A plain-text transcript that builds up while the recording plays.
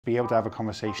be able to have a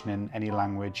conversation in any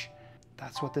language.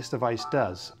 That's what this device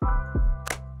does.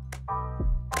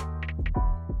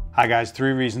 Hi guys,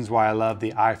 3 reasons why I love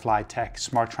the iFLYTEK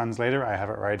Smart Translator. I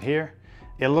have it right here.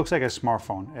 It looks like a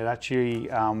smartphone. It actually,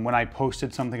 when I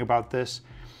posted something about this,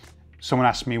 someone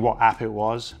asked me what app it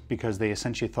was because they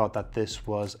essentially thought that this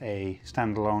was a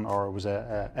standalone, or it was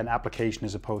an application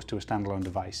as opposed to a standalone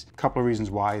device. A couple of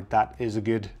reasons why that is a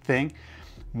good thing.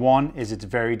 One is it's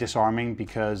very disarming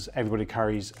because everybody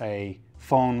carries a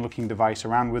phone looking device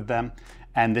around with them,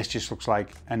 and this just looks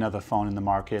like another phone in the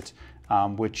market,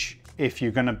 which if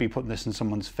you're going to be putting this in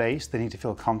someone's face, they need to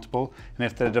feel comfortable. And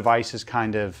if the device is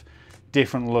kind of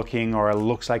different looking, or it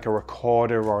looks like a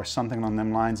recorder or something along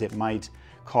them lines, it might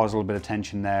cause a little bit of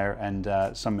tension there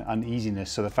and some uneasiness.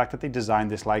 So the fact that they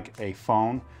designed this like a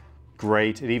phone,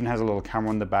 great. It even has a little camera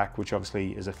on the back, which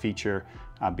obviously is a feature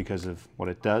because of what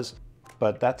it does.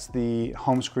 But that's the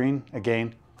home screen.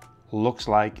 Again, looks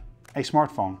like a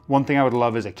smartphone. One thing I would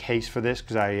love is a case for this,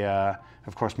 because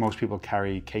of course, most people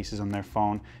carry cases on their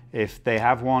phone. If they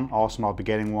have one, awesome, I'll be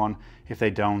getting one. If they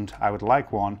don't, I would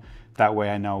like one. That way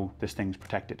I know this thing's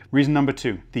protected. Reason number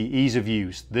 2, the ease of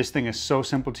use. This thing is so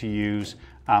simple to use.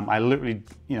 I literally,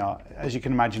 as you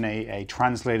can imagine, a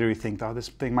translator, you think, oh, this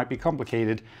thing might be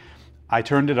complicated. I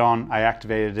turned it on, I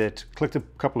activated it, clicked a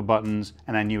couple of buttons,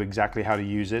 and I knew exactly how to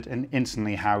use it and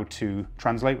instantly how to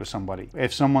translate with somebody.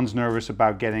 If someone's nervous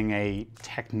about getting a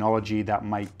technology that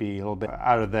might be a little bit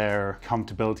out of their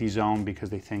comfortability zone because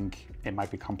they think it might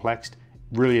be complex,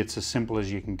 really it's as simple as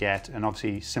you can get, and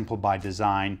obviously simple by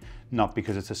design, not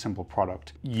because it's a simple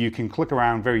product. You can click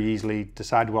around very easily,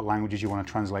 decide what languages you want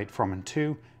to translate from and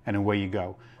to, and away you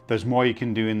go. There's more you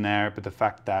can do in there, but the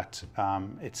fact that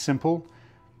it's simple,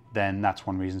 then that's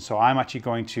one reason. So I'm actually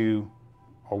going to,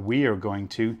 or we are going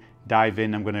to dive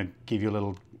in. I'm going to give you a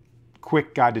little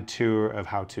quick guided tour of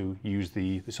how to use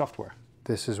the software.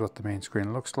 This is what the main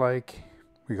screen looks like.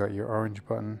 We got your orange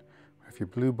button, we have your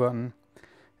blue button,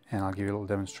 and I'll give you a little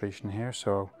demonstration here.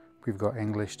 So we've got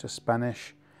English to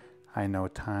Spanish. I know a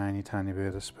tiny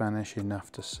bit of Spanish,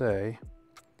 enough to say,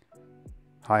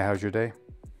 hi, how's your day?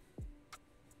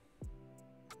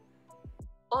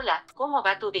 Hola, ¿cómo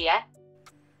va tu día?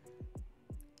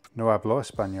 No hablo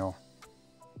español.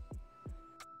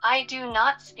 I do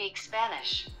not speak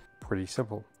Spanish. Pretty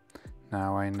simple.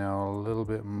 Now I know a little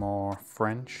bit more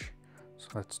French. So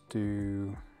let's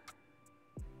do,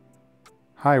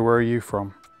 hi, where are you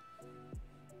from?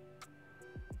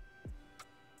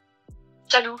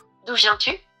 Salut, d'où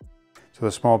viens-tu? So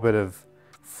the small bit of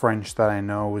French that I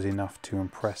know was enough to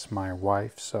impress my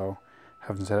wife. So I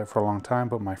haven't said it for a long time,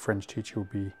 but my French teacher will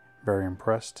be very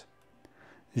impressed.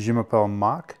 Je m'appelle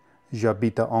Marc.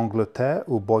 J'habite à Angleterre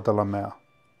au bord de la mer.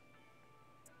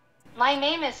 My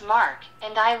name is Mark,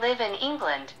 and I live in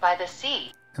England by the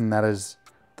sea. And that is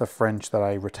the French that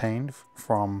I retained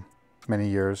from many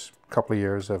years, a couple of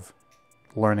years of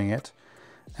learning it.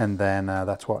 And then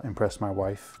that's what impressed my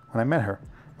wife when I met her,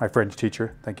 my French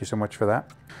teacher. Thank you so much for that.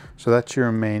 So that's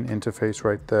your main interface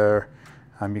right there.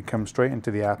 You come straight into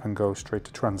the app and go straight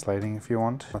to translating if you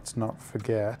want. Let's not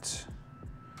forget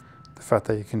the fact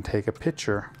that you can take a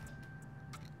picture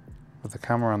with the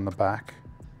camera on the back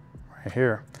right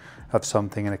here of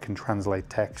something, and it can translate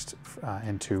text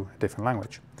into a different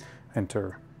language,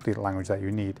 into the language that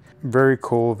you need. Very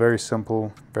cool, very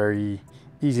simple, very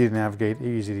easy to navigate,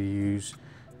 easy to use.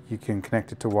 You can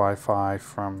connect it to Wi-Fi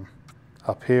from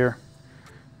up here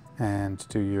and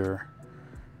do your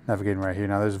navigating right here.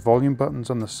 Now there's volume buttons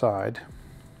on the side,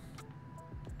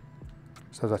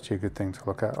 so that's actually a good thing to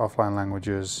look at. Offline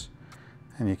languages,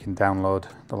 and you can download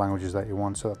the languages that you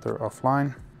want so that they're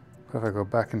offline. But if I go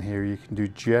back in here, you can do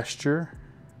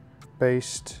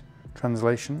gesture-based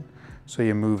translation. So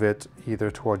you move it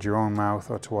either towards your own mouth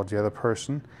or towards the other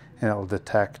person, and it'll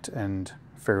detect and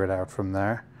figure it out from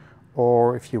there.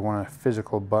 Or if you want a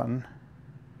physical button,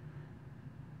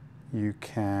 you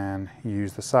can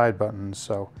use the side buttons.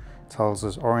 So it tells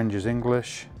us orange is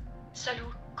English.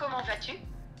 Salut, comment vas-tu?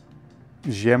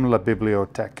 J'aime la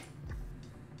bibliothèque.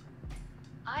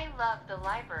 I love the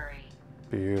library.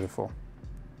 Beautiful.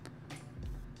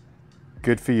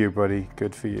 Good for you, buddy.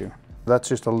 Good for you. That's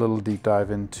just a little deep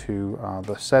dive into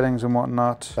the settings and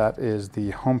whatnot. That is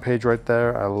the home page right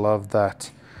there. I love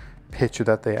that picture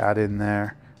that they add in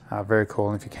there. Very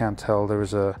cool. And if you can't tell, there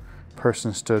was a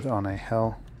person stood on a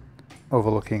hill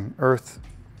overlooking Earth.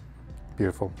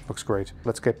 Beautiful. Looks great.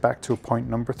 Let's get back to point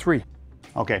number 3.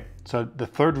 Okay, so the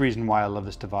third reason why I love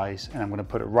this device, and I'm going to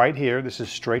put it right here. This is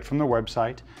straight from the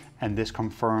website, and this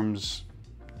confirms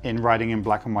in writing in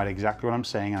black and white exactly what I'm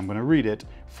saying. I'm going to read it.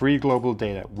 Free global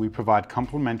data. We provide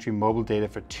complimentary mobile data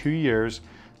for 2 years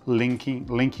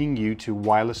linking you to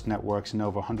wireless networks in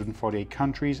over 148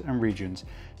 countries and regions.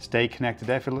 Stay connected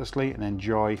effortlessly and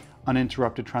enjoy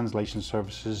uninterrupted translation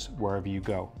services wherever you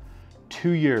go.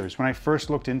 2 years. When I first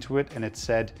looked into it and it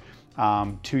said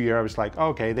 2 years, I was like,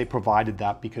 okay, they provided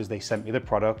that because they sent me the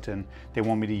product and they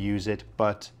want me to use it,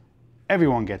 but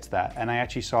everyone gets that. And I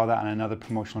actually saw that on another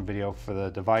promotional video for the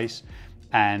device,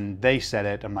 and they said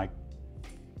it. I'm like,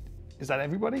 is that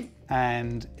everybody?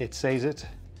 And it says it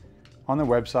on the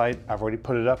website. I've already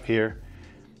put it up here.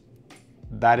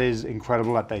 That is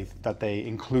incredible that they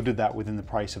included that within the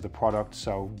price of the product.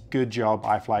 So good job,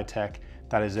 iFLYTEK.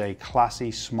 That is a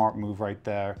classy, smart move right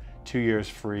there. 2 years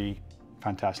free,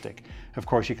 fantastic. Of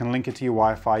course, you can link it to your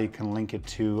Wi-Fi, you can link it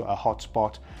to a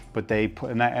hotspot, but they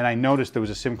put, and I noticed there was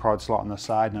a SIM card slot on the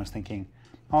side, and I was thinking,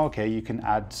 oh, okay, you can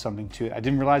add something to it. I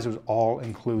didn't realize it was all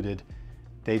included.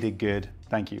 They did good,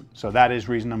 thank you. So that is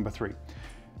reason number 3.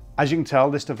 As you can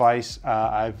tell, this device,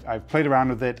 I've played around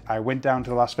with it. I went down to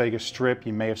the Las Vegas Strip.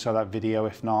 You may have saw that video.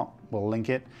 If not, we'll link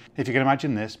it. If you can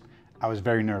imagine this, I was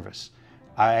very nervous.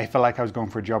 I felt like I was going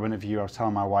for a job interview. I was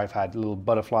telling my wife I had little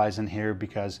butterflies in here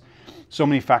because so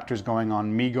many factors going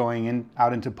on. Me going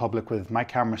out into public with my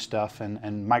camera stuff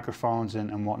and microphones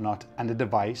and whatnot, and a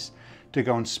device to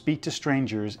go and speak to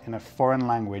strangers in a foreign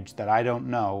language that I don't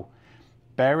know.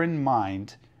 Bear in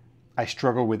mind, I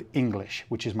struggle with English,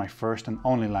 which is my first and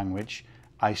only language.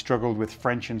 I struggled with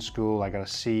French in school. I got a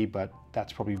C, but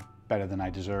that's probably better than I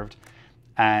deserved.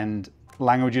 And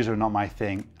languages are not my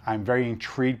thing. I'm very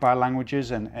intrigued by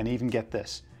languages, and even get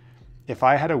this. If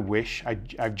I had a wish,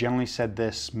 I've generally said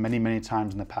this many, many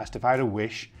times in the past, if I had a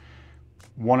wish,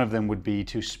 one of them would be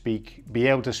to be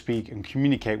able to speak and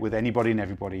communicate with anybody and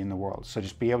everybody in the world. So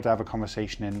just be able to have a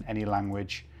conversation in any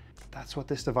language. That's what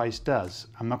this device does.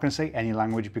 I'm not going to say any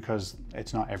language because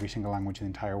it's not every single language in the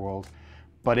entire world,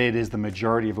 but it is the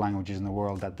majority of languages in the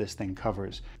world that this thing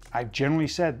covers. I've generally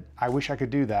said, I wish I could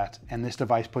do that, and this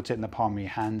device puts it in the palm of your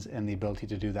hands and the ability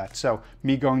to do that. So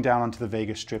me going down onto the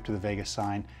Vegas Strip to the Vegas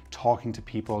sign, talking to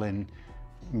people in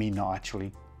me not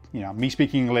actually, me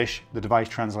speaking English, the device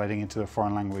translating into a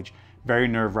foreign language, very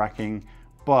nerve-wracking,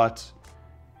 but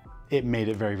it made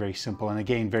it very, very simple. And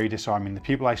again, very disarming. The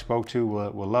people I spoke to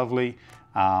were lovely,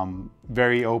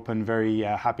 very open, very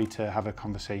happy to have a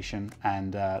conversation,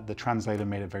 and the translator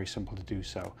made it very simple to do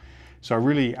so. So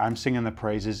really, I'm singing the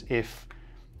praises.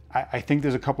 I think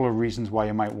there's a couple of reasons why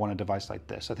you might want a device like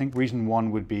this. I think reason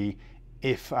 1 would be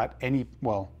if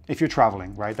you're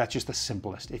traveling, right? That's just the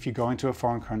simplest. If you're going to a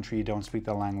foreign country, you don't speak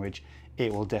the language,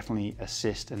 it will definitely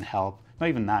assist and help. Not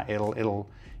even that, it'll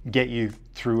get you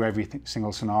through every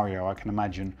single scenario. I can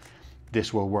imagine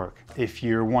this will work. If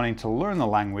you're wanting to learn the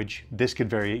language, this could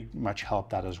very much help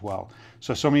that as well.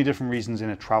 So many different reasons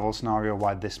in a travel scenario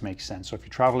why this makes sense. So if you're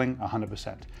traveling,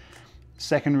 100%.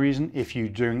 Second reason, if you're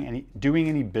doing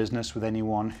any business with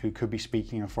anyone who could be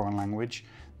speaking a foreign language,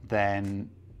 then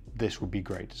this would be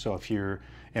great. So if you're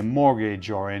in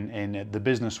mortgage or in the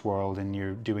business world and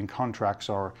you're doing contracts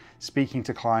or speaking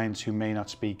to clients who may not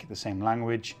speak the same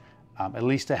language, at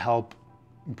least to help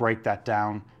break that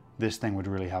down, this thing would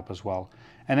really help as well.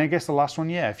 And I guess the last one,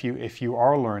 yeah, if you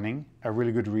are learning, a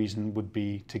really good reason would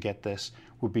be to get this,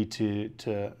 would be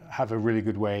to have a really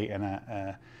good way and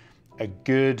a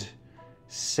good,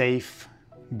 safe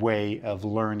way of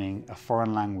learning a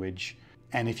foreign language.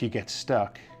 And if you get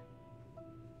stuck,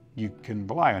 you can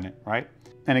rely on it, right?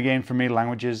 And again, for me,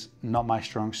 languages, not my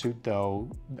strong suit though.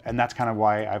 And that's kind of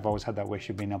why I've always had that wish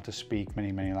of being able to speak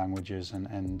many, many languages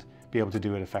and be able to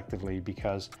do it effectively,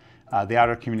 because the art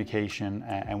of communication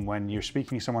and when you're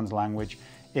speaking someone's language,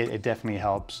 it definitely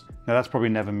helps. Now that's probably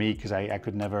never me, because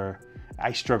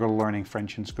I struggled learning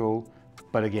French in school.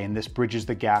 But again, this bridges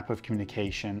the gap of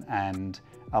communication and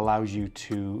allows you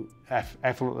to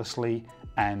effortlessly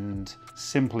and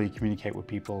simply communicate with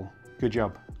people. Good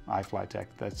job, iFLYTEK.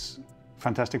 That's a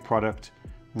fantastic product,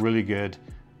 really good,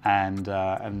 and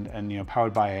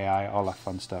powered by AI, all that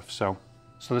fun stuff. So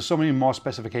there's so many more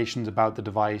specifications about the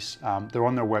device. They're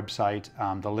on their website.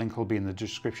 The link will be in the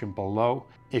description below.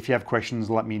 If you have questions,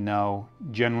 let me know.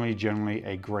 Generally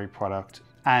a great product.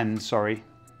 And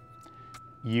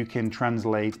you can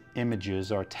translate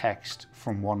images or text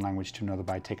from one language to another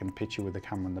by taking a picture with the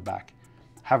camera in the back.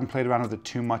 Haven't played around with it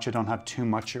too much. I don't have too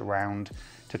much around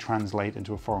to translate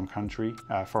into a foreign country,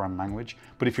 foreign language.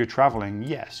 But if you're traveling,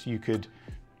 yes, you could,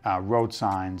 road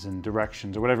signs and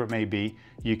directions or whatever it may be,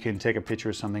 you can take a picture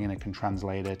of something and it can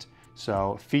translate it.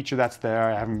 So feature that's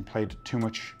there. I haven't played too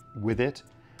much with it,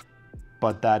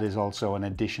 but that is also an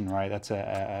addition, right? That's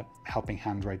a helping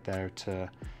hand right there to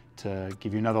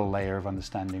give you another layer of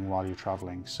understanding while you're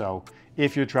traveling. So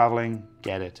if you're traveling,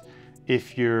 get it.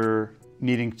 If you're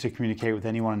needing to communicate with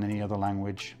anyone in any other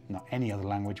language, not any other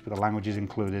language, but the language is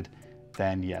included,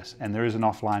 then yes. And there is an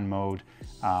offline mode.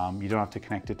 You don't have to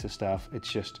connect it to stuff. It's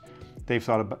just, they've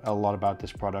thought a lot about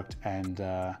this product, and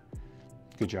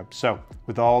good job. So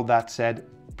with all that said,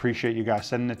 appreciate you guys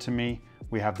sending it to me.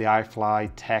 We have the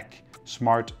iFLYTEK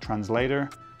Smart Translator,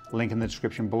 link in the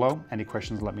description below. Any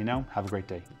questions, let me know. Have a great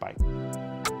day. Bye.